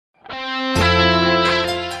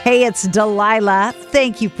Hey, it's Delilah.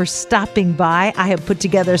 Thank you for stopping by. I have put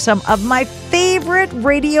together some of my favorite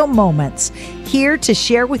radio moments here to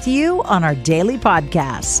share with you on our daily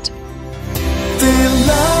podcast.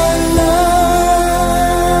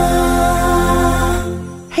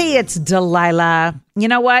 Hey, it's Delilah. You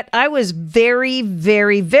know what? I was very,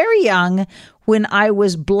 very, very young when I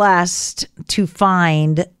was blessed to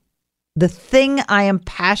find the thing I am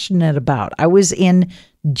passionate about. I was in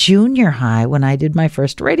junior high when I did my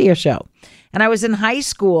first radio show. And I was in high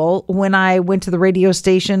school when I went to the radio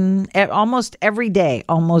station almost every day,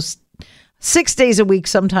 almost 6 days a week,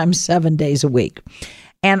 sometimes 7 days a week.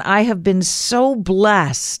 And I have been so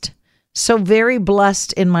blessed, so very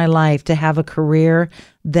blessed in my life to have a career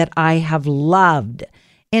that I have loved.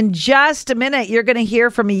 In just a minute, you're going to hear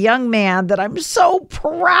from a young man that I'm so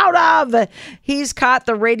proud of. He's caught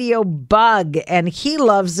the radio bug, and he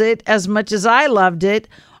loves it as much as I loved it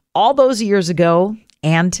all those years ago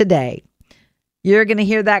and today. You're going to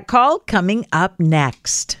hear that call coming up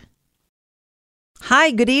next.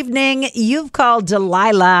 Hi, good evening. You've called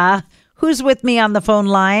Delilah. Who's with me on the phone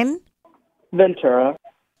line? Ventura.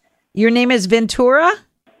 Your name is Ventura?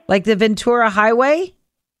 Like the Ventura Highway?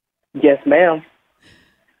 Yes, ma'am.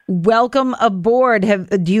 Welcome aboard.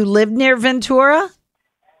 Do you live near Ventura?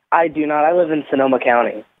 I do not. I live in Sonoma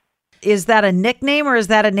County. Is that a nickname or is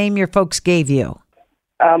that a name your folks gave you?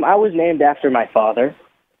 I was named after my father.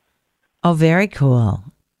 Oh, very cool.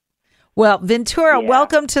 Well, Ventura,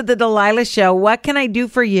 welcome to the Delilah Show. What can I do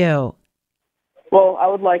for you? Well, I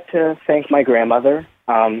would like to thank my grandmother.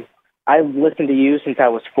 I've listened to you since I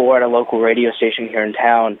was 4 at a local radio station here in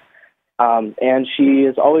town. And she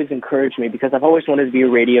has always encouraged me because I've always wanted to be a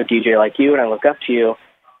radio DJ like you, and I look up to you.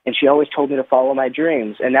 And she always told me to follow my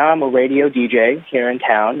dreams. And now I'm a radio DJ here in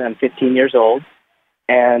town. I'm 15 years old.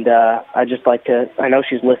 And I just like to, I know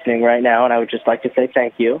she's listening right now, and I would just like to say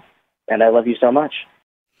thank you. And I love you so much.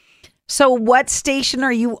 So what station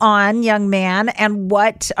are you on, young man? And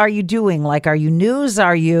what are you doing? Like, are you news?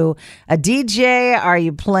 Are you a DJ? Are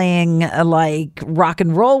you playing like rock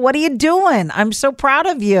and roll? What are you doing? I'm so proud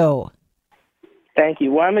of you. Thank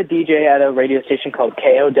you. Well, I'm a DJ at a radio station called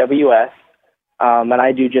KOWS, and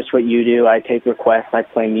I do just what you do. I take requests. I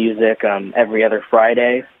play music every other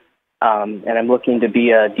Friday, and I'm looking to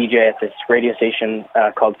be a DJ at this radio station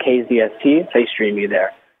called KZST. They stream you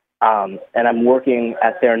there, and I'm working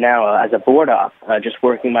at there now as a board op, just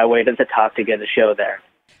working my way to the top to get a show there.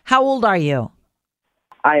 How old are you?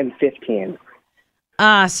 I am 15.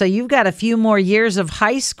 So you've got a few more years of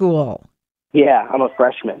high school. Yeah, I'm a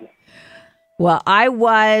freshman. Well, I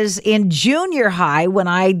was in junior high when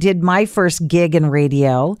I did my first gig in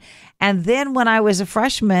radio. And then when I was a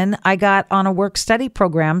freshman, I got on a work-study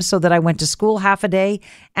program so that I went to school half a day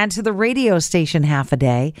and to the radio station half a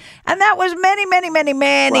day. And that was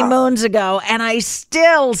many moons ago. And I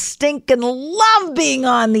still stinking love being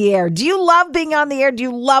on the air. Do you love being on the air? Do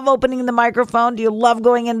you love opening the microphone? Do you love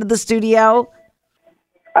going into the studio?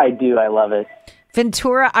 I do. I love it.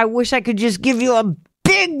 Ventura, I wish I could just give you a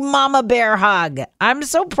big mama bear hug. I'm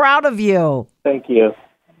so proud of you. Thank you.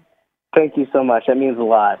 Thank you so much. That means a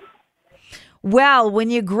lot. Well, when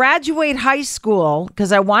you graduate high school,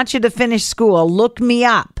 because I want you to finish school, look me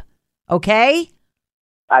up, okay?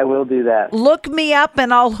 I will do that. Look me up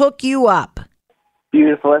and I'll hook you up.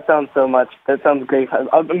 Beautiful. That sounds so much. That sounds great.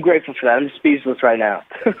 I'm grateful for that. I'm speechless right now.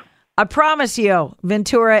 I promise you,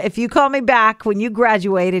 Ventura, if you call me back when you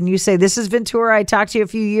graduate and you say, this is Ventura, I talked to you a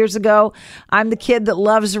few years ago, I'm the kid that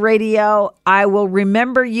loves radio, I will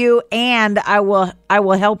remember you and I will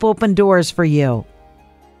help open doors for you.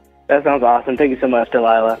 That sounds awesome. Thank you so much,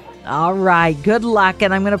 Delilah. All right. Good luck.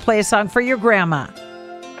 And I'm going to play a song for your grandma.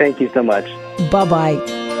 Thank you so much.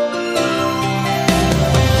 Bye-bye.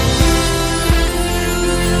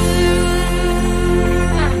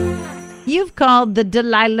 You've called the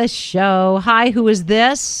Delilah Show. Hi, who is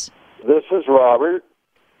this? This is Robert.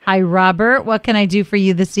 Hi, Robert. What can I do for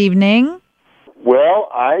you this evening? Well,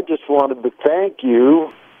 I just wanted to thank you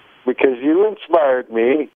because you inspired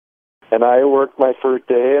me, and I worked my first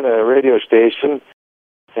day at a radio station,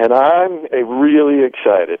 and I'm really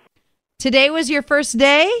excited. Today was your first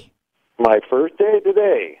day? My first day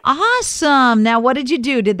today. Awesome. Now, what did you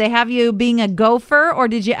do? Did they have you being a gopher, or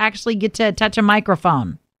did you actually get to touch a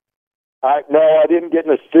microphone? No, I didn't get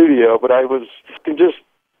in the studio, but I was just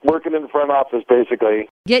working in the front office, basically.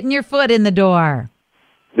 Getting your foot in the door.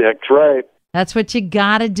 That's right. That's what you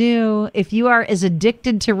got to do. If you are as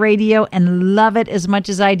addicted to radio and love it as much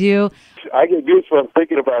as I do. I get goosebumps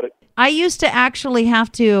thinking about it. I used to actually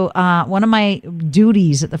have to, one of my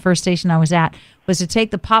duties at the first station I was at was to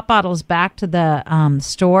take the pop bottles back to the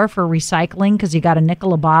store for recycling because you got a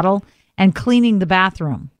nickel a bottle, and cleaning the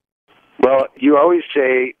bathroom. Well, you always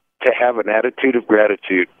say to have an attitude of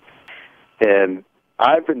gratitude. And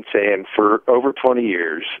I've been saying for over 20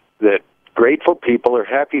 years that grateful people are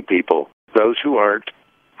happy people. Those who aren't.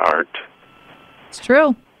 It's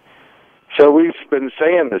true. So we've been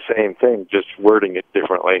saying the same thing, just wording it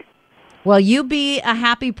differently. Well, you be a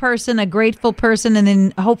happy person, a grateful person, and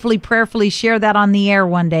then hopefully prayerfully share that on the air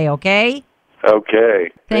one day, okay?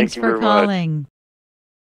 Okay. Thanks Thank you for very calling. much.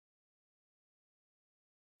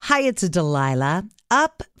 Hi, it's Delilah.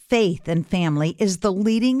 Up Faith and Family is the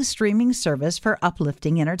leading streaming service for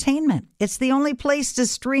uplifting entertainment. It's the only place to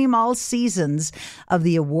stream all seasons of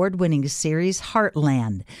the award-winning series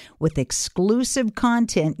Heartland with exclusive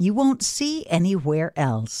content you won't see anywhere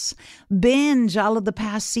else. Binge all of the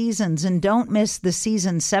past seasons and don't miss the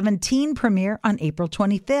season 17 premiere on April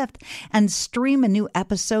 25th and stream a new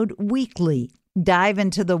episode weekly. Dive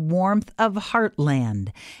into the warmth of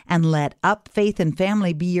Heartland and let Up Faith and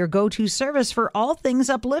Family be your go-to service for all things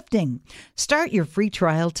uplifting. Start your free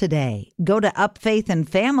trial today. Go to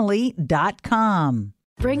upfaithandfamily.com.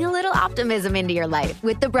 Bring a little optimism into your life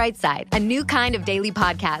with The Bright Side, a new kind of daily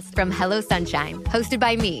podcast from Hello Sunshine, hosted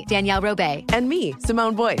by me, Danielle Robay. And me,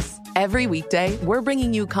 Simone Boyce. Every weekday, we're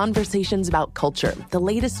bringing you conversations about culture, the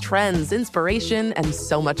latest trends, inspiration, and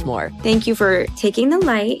so much more. Thank you for taking the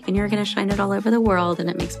light, and you're going to shine it all over the world, and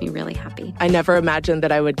it makes me really happy. I never imagined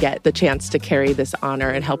that I would get the chance to carry this honor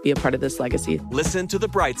and help be a part of this legacy. Listen to The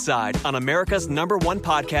Bright Side on America's #1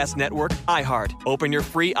 podcast network, iHeart. Open your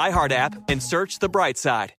free iHeart app and search The Bright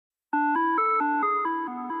Side.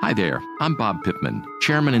 Hi there, I'm Bob Pittman,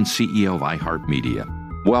 Chairman and CEO of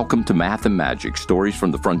iHeartMedia. Welcome to Math and Magic, Stories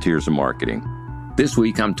from the Frontiers of Marketing. This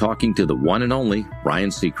week I'm talking to the one and only Ryan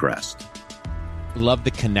Seacrest. Love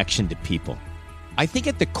the connection to people. I think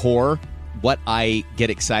at the core, what I get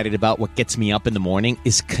excited about, what gets me up in the morning,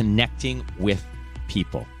 is connecting with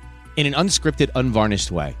people in an unscripted,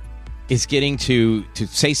 unvarnished way. Is getting to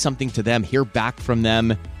say something to them, hear back from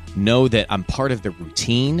them, know that I'm part of the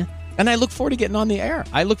routine, and I look forward to getting on the air.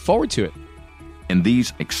 I look forward to it. In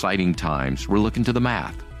these exciting times, we're looking to the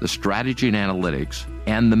math, the strategy and analytics,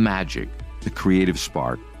 and the magic, the creative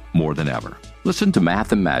spark, more than ever. Listen to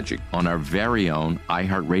Math and Magic on our very own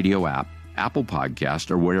iHeartRadio app, Apple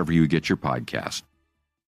Podcast, or wherever you get your podcast.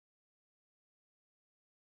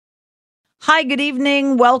 Hi, good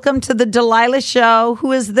evening. Welcome to the Delilah Show.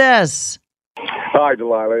 Who is this? Hi,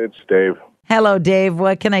 Delilah. It's Dave. Hello, Dave.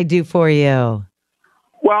 What can I do for you?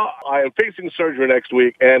 Well, I am facing surgery next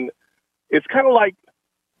week, and it's kind of like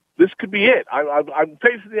this could be it. I'm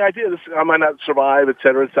facing the idea this I might not survive, et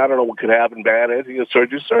cetera. I don't know what could happen bad. Anything,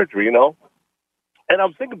 surgery, you know. And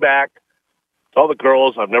I'm thinking back to all the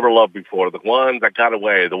girls I've never loved before, the one that got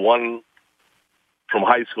away, the one from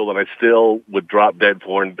high school that I still would drop dead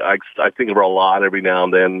for, and I think of her a lot every now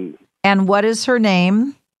and then. And what is her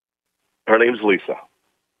name? Her name's Lisa.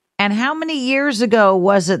 And how many years ago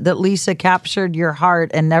was it that Lisa captured your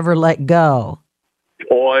heart and never let go?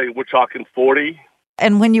 Boy, we're talking 40.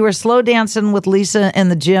 And when you were slow dancing with Lisa in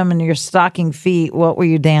the gym in your stocking feet, what were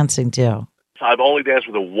you dancing to? I've only danced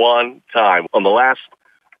with her one time. On the last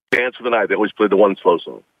dance of the night, they always played the one slow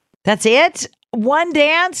song. That's it? One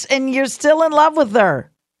dance and you're still in love with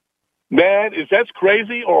her? Man, is that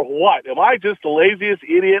crazy or what? Am I just the laziest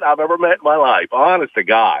idiot I've ever met in my life? Honest to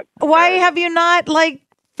God. Why have you not,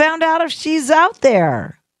 found out if she's out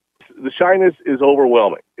there? The shyness is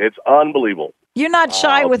overwhelming. It's unbelievable. You're not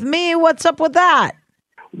shy with me. What's up with that?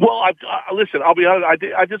 Well, listen, I'll be honest.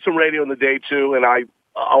 I did some radio in the day, too, and I've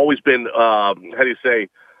always been, a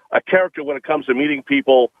character when it comes to meeting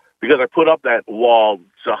people because I put up that wall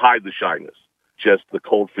to hide the shyness. Just the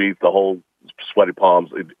cold feet, the whole sweaty palms.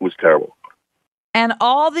 It was terrible. And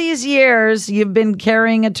all these years, you've been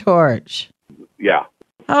carrying a torch. Yeah.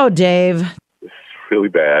 Oh, Dave. It's really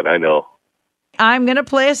bad, I know. I'm going to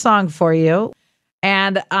play a song for you,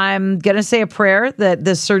 and I'm going to say a prayer that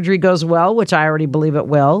this surgery goes well, which I already believe it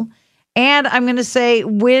will. And I'm going to say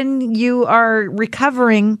when you are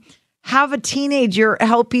recovering, have a teenager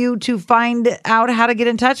help you to find out how to get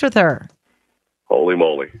in touch with her. Holy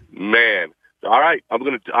moly. Man. All right.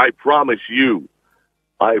 I promise you,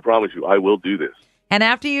 I will do this. And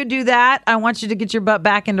after you do that, I want you to get your butt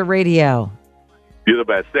back into radio. You're the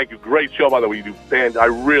best. Thank you. Great show, by the way. You do, and I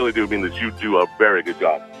really do mean this. You do a very good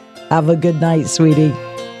job. Have a good night, sweetie.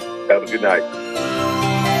 Have a good night.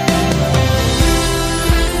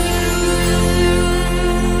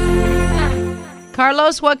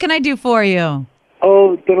 Carlos, what can I do for you?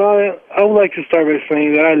 Oh, Delilah, I would like to start by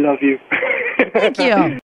saying that I love you. Thank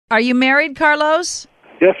you. Are you married, Carlos?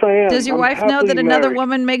 Yes, I am. Does your I'm wife know happily that another married.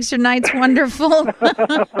 woman makes your nights wonderful?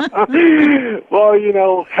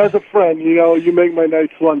 Well, as a friend, you make my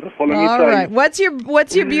nights wonderful. Let me All tell right. you.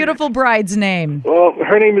 What's your beautiful bride's name? Well,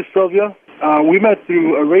 her name is Sylvia. We met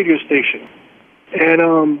through a radio station, and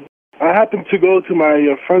I happened to go to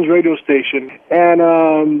my friend's radio station,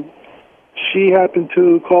 and she happened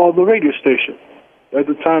to call the radio station at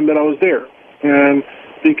the time that I was there, and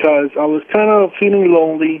because I was kind of feeling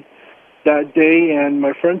lonely that day, and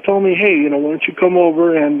my friend told me, hey, why don't you come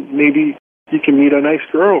over and maybe you can meet a nice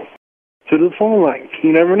girl to the phone line.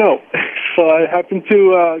 You never know. So I happened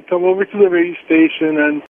to come over to the radio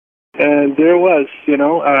station, and there was,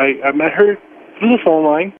 I met her through the phone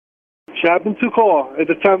line. She happened to call at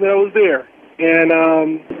the time that I was there, and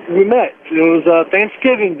we met. It was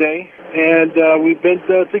Thanksgiving Day, and we've been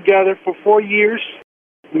together for 4 years.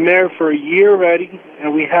 We married for a year already,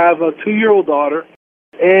 and we have a 2-year-old daughter.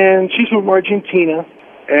 And she's from Argentina,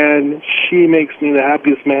 and she makes me the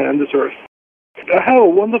happiest man on this earth. I have a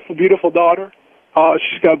wonderful, beautiful daughter.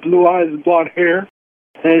 She's got blue eyes and blonde hair,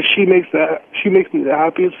 and she makes me the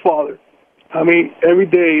happiest father. I mean, every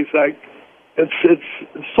day it's like it's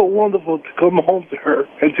so wonderful to come home to her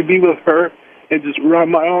and to be with her and just wrap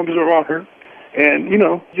my arms around her. And you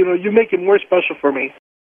make it more special for me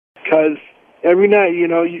because every night you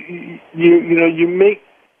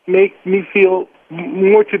make me feel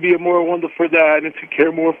more to be a more wonderful dad and to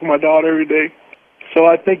care more for my daughter every day. So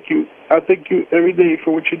I thank you. I thank you every day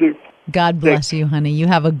for what you do. God bless you, honey. You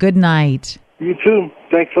have a good night. You too.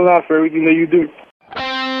 Thanks a lot for everything that you do.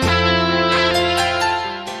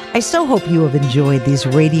 I so hope you have enjoyed these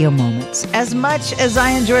radio moments as much as I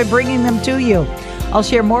enjoy bringing them to you. I'll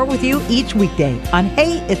share more with you each weekday on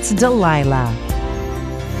Hey, It's Delilah.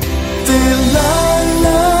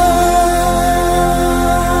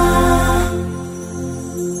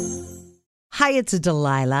 Hi, it's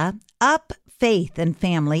Delilah. Up Faith and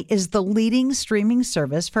Family is the leading streaming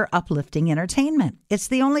service for uplifting entertainment. It's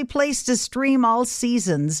the only place to stream all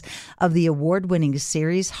seasons of the award-winning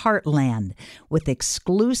series Heartland with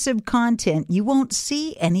exclusive content you won't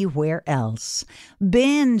see anywhere else.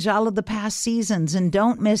 Binge all of the past seasons and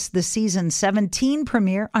don't miss the season 17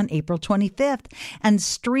 premiere on April 25th and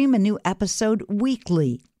stream a new episode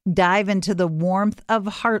weekly. Dive into the warmth of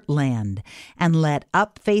Heartland and let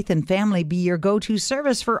Up Faith and Family be your go-to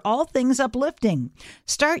service for all things uplifting.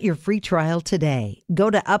 Start your free trial today. Go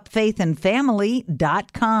to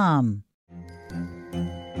upfaithandfamily.com.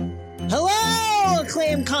 Hello,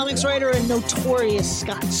 acclaimed comics writer and notorious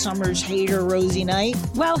Scott Summers hater, Rosie Knight.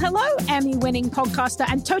 Well, hello, Emmy-winning podcaster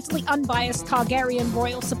and totally unbiased Targaryen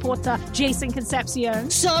royal supporter, Jason Concepcion.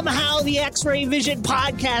 Somehow the X-Ray Vision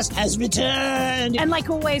podcast has returned. And like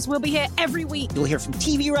always, we'll be here every week. You'll hear from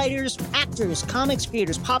TV writers, actors, comics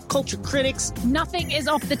creators, pop culture critics. Nothing is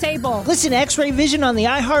off the table. Listen to X-Ray Vision on the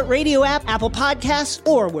iHeartRadio app, Apple Podcasts,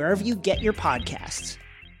 or wherever you get your podcasts.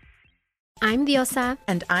 I'm Diosa.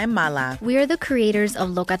 And I'm Mala. We are the creators of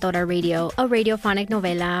Locatora Radio, a radiophonic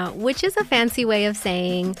novela, which is a fancy way of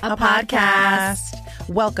saying a podcast.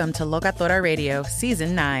 Welcome to Locatora Radio,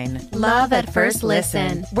 Season 9. Love at first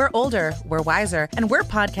listen. We're older, we're wiser, and we're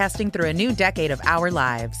podcasting through a new decade of our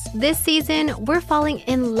lives. This season, we're falling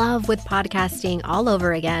in love with podcasting all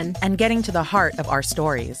over again. And getting to the heart of our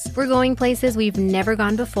stories. We're going places we've never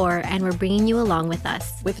gone before, and we're bringing you along with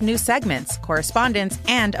us. With new segments, correspondence,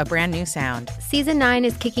 and a brand new sound. Season 9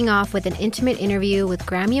 is kicking off with an intimate interview with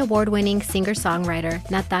Grammy Award-winning singer-songwriter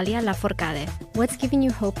Natalia Lafourcade. What's giving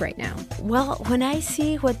you hope right now? Well, when I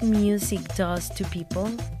see what music does to people,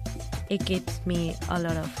 it gives me a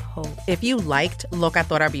lot of hope. If you liked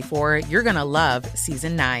Locatora before, you're going to love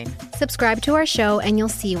Season 9. Subscribe to our show and you'll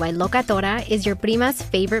see why Locatora is your prima's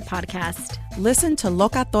favorite podcast. Listen to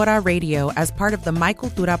Locatora Radio as part of the My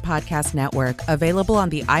Cultura Podcast Network, available on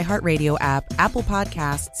the iHeartRadio app, Apple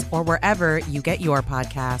Podcasts, or wherever you get your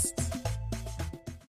podcasts.